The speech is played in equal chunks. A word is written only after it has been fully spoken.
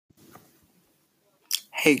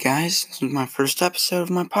Hey guys, this is my first episode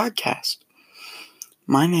of my podcast.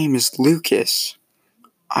 My name is Lucas.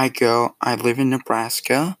 I live in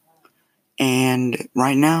Nebraska, and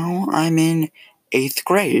right now I'm in 8th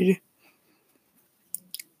grade.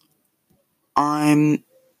 I'm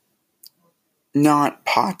not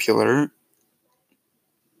popular,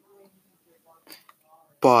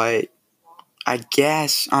 but I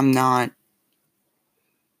guess I'm not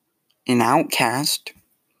an outcast.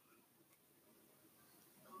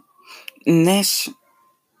 In this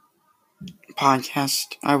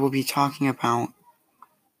podcast, I will be talking about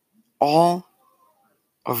all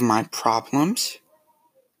of my problems,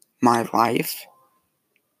 my life,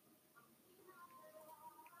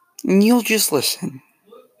 and you'll just listen.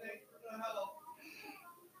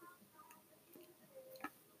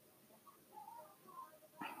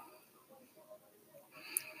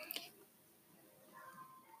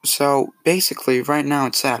 So basically, right now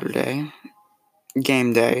it's Saturday,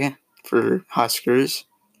 game day for Huskers.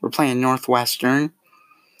 We're playing Northwestern.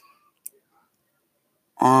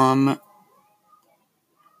 But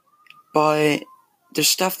there's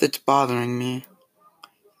stuff that's bothering me.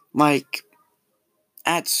 Like,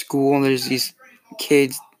 at school, there's these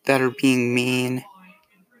kids that are being mean.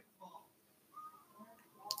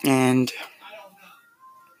 And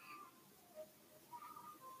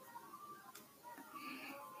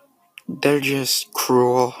they're just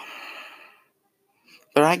cruel.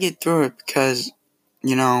 But I get through it because,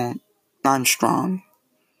 I'm strong.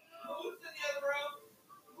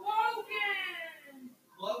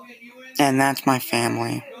 And that's my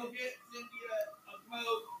family.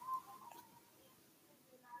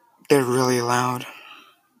 They're really loud.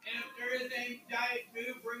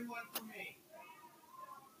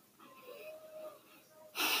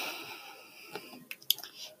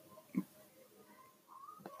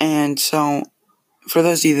 And so, for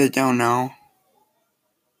those of you that don't know,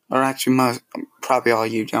 or actually probably all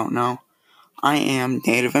you don't know, I am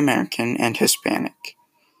Native American and Hispanic.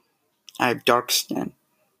 I have dark skin.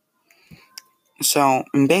 So,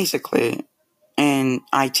 basically, in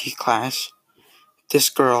IT class, this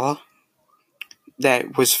girl that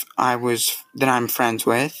I'm friends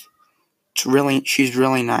with, she's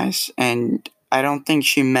really nice, and I don't think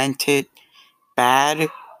she meant it bad.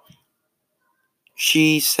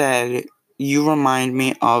 She said, "You remind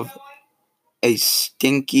me of a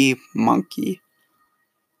stinky monkey."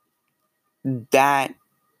 That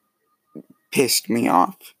pissed me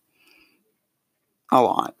off a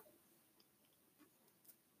lot.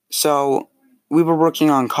 So, we were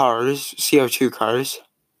working on cars, CO2 cars.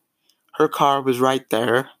 Her car was right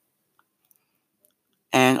there,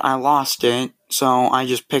 and I lost it, so I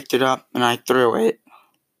just picked it up and I threw it.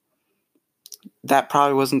 That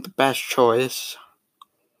probably wasn't the best choice.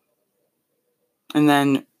 And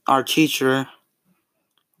then our teacher,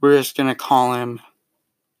 we're just gonna call him,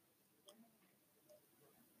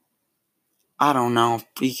 I don't know,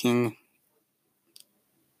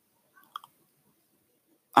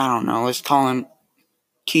 let's call him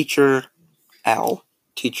Teacher L.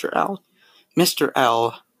 Teacher L. Mr.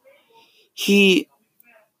 L. He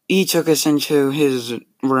took us into his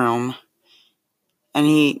room, and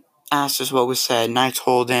he asked us what was said, and I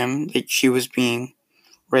told him that she was being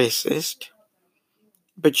racist.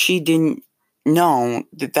 But she didn't know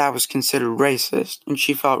that that was considered racist, and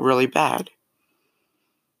she felt really bad.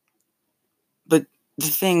 But the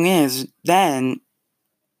thing is, then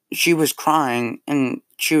she was crying and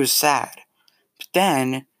she was sad. But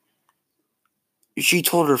then she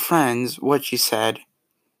told her friends what she said,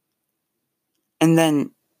 and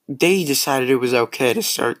then they decided it was okay to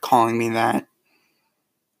start calling me that.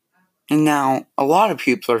 And now a lot of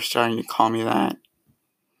people are starting to call me that.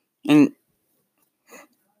 And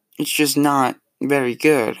it's just not very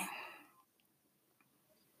good.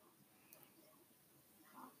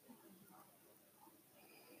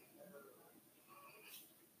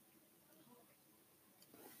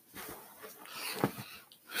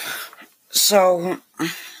 So,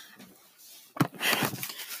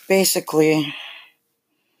 basically,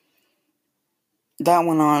 that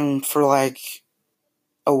went on for like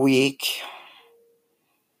a week.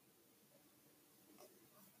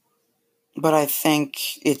 But I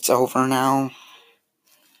think it's over now.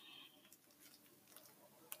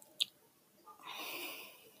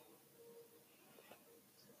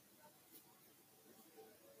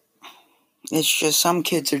 It's just some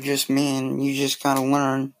kids are just mean. You just gotta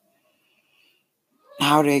learn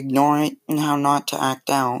how to ignore it and how not to act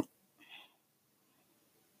out.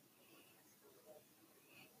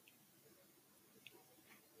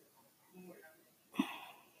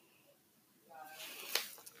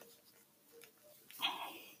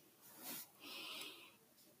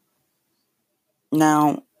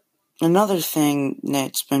 Now, another thing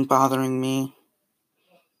that's been bothering me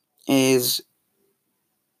is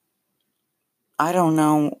I don't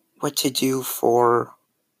know what to do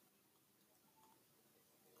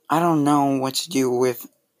with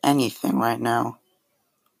anything right now.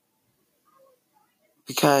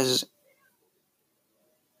 Because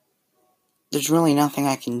there's really nothing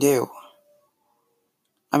I can do.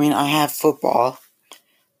 I mean, I have football.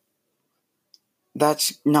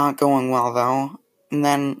 That's not going well, though. And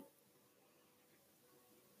then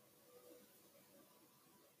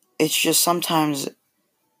it's just sometimes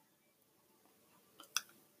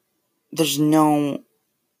there's no.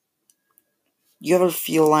 You ever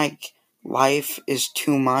feel like life is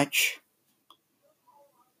too much?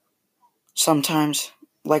 Sometimes.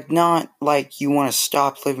 Like, not like you want to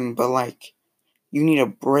stop living, but like you need a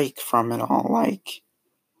break from it all. Like,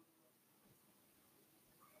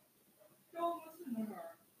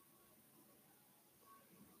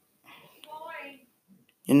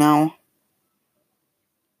 you know?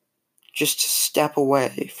 Just to step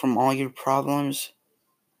away from all your problems.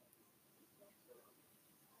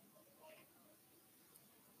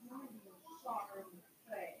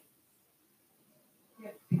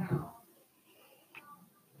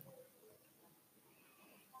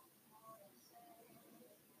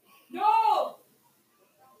 No!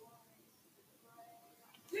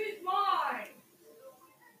 She's mine!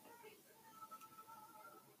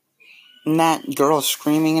 And that girl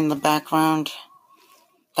screaming in the background,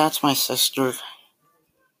 that's my sister.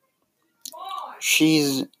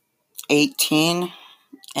 She's 18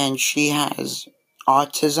 and she has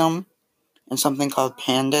autism and something called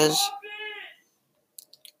pandas.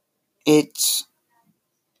 It's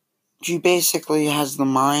She basically has the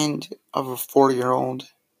mind of a 40-year-old.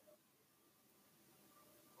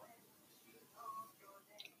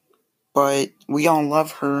 But we all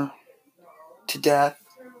love her to death.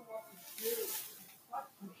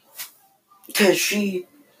 Because she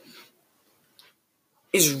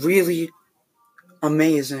is really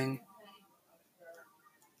amazing.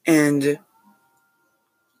 And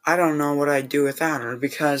I don't know what I'd do without her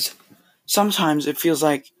because sometimes it feels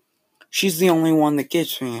like she's the only one that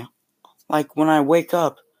gets me. Like when I wake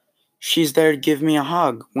up, she's there to give me a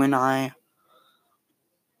hug. When I'm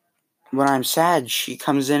sad, she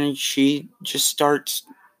comes in and she just starts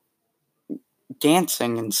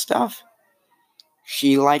dancing and stuff.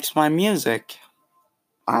 She likes my music.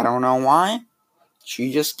 I don't know why.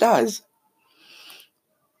 She just does.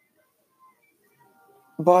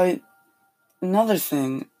 But another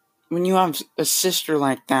thing, when you have a sister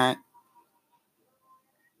like that,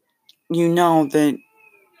 you know that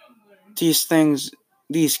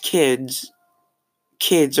these kids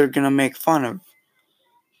are gonna make fun of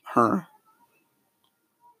her.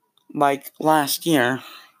 Like last year,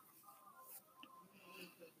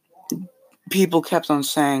 people kept on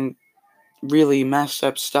saying really messed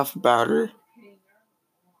up stuff about her.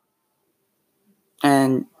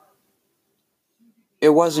 And it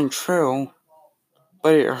wasn't true,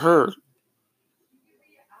 but it hurt.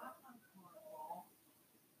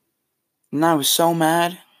 And I was so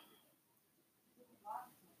mad.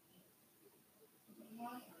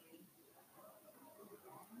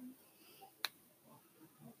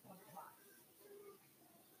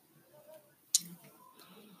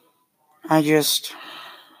 I just.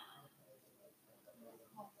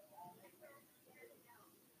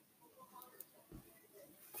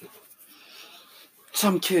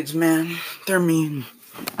 Some kids, man, they're mean.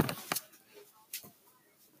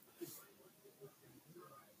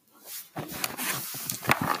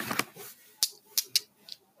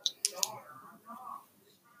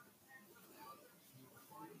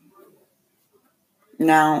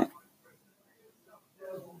 Now,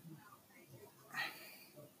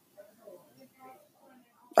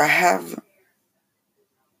 I have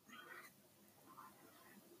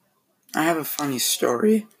a funny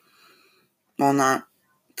story. Well, not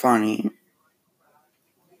funny.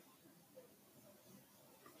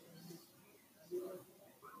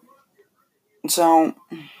 So,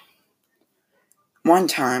 one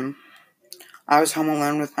time, I was home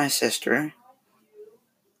alone with my sister,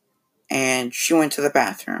 and she went to the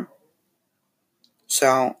bathroom.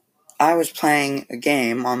 So, I was playing a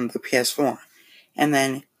game on the PS4, and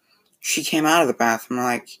then she came out of the bathroom,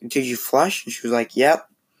 like, did you flush? And she was like, yep.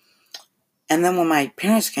 And then when my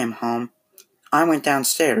parents came home, I went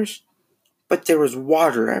downstairs, but there was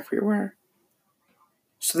water everywhere.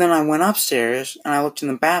 So then I went upstairs, and I looked in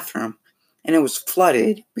the bathroom, and it was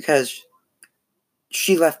flooded because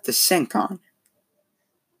she left the sink on.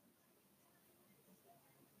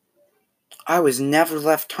 I was never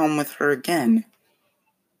left home with her again.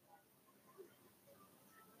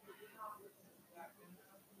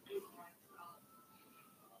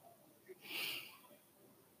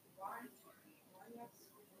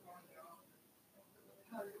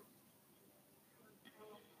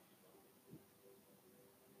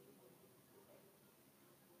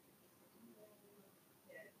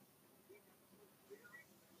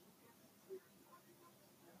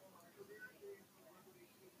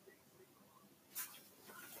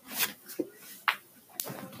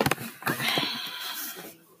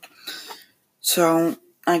 So,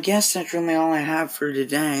 I guess that's really all I have for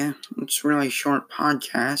today. It's a really short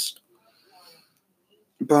podcast.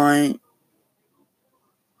 But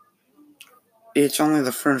it's only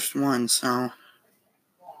the first one, so I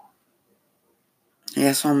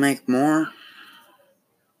guess I'll make more.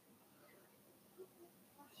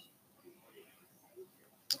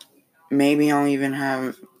 Maybe I'll even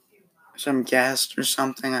have some guest or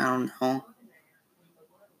something, I don't know.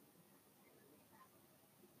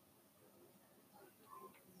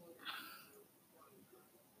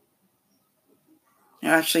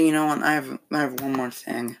 Actually, you know what? I have one more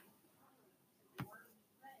thing.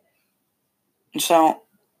 So,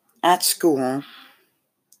 at school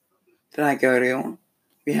that I go to,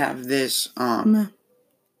 we have this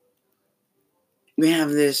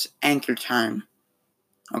anchor time,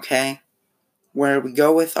 okay? Where we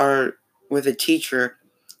go with a teacher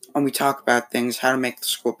and we talk about things, how to make the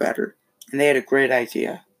school better. And they had a great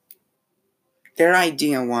idea. Their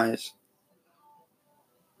idea was,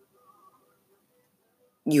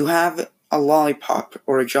 you have a lollipop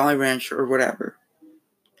or a Jolly Rancher or whatever,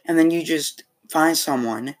 and then you just find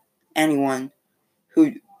anyone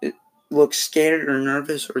who looks scared or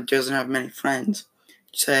nervous or doesn't have many friends.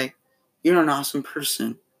 Say, you're an awesome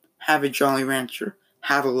person. Have a Jolly Rancher.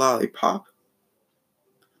 Have a lollipop.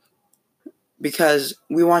 Because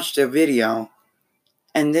we watched a video,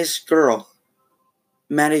 and this girl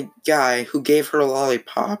met a guy who gave her a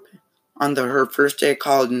lollipop on her first day of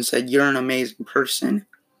college and said, you're an amazing person.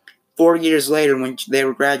 4 years later, when they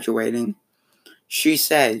were graduating, she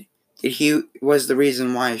said that he was the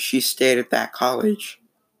reason why she stayed at that college.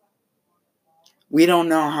 We don't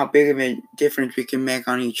know how big of a difference we can make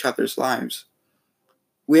on each other's lives.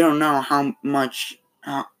 We don't know how much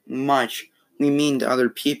we mean to other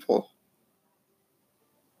people.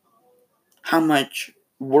 How much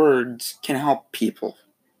words can help people.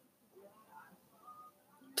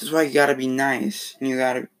 That's why you gotta be nice, and you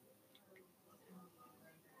gotta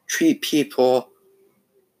treat people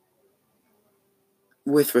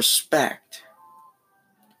with respect.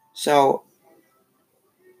 So,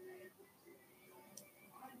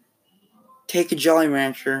 take a Jolly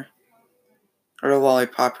Rancher or a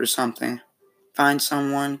lollipop or something. Find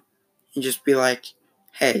someone and just be like,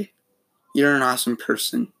 hey, you're an awesome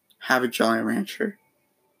person. Have a Jolly Rancher.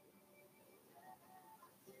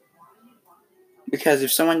 Because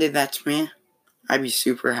if someone did that to me, I'd be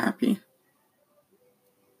super happy.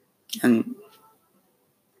 And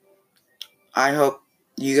I hope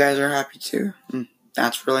you guys are happy too. And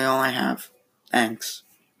that's really all I have. Thanks.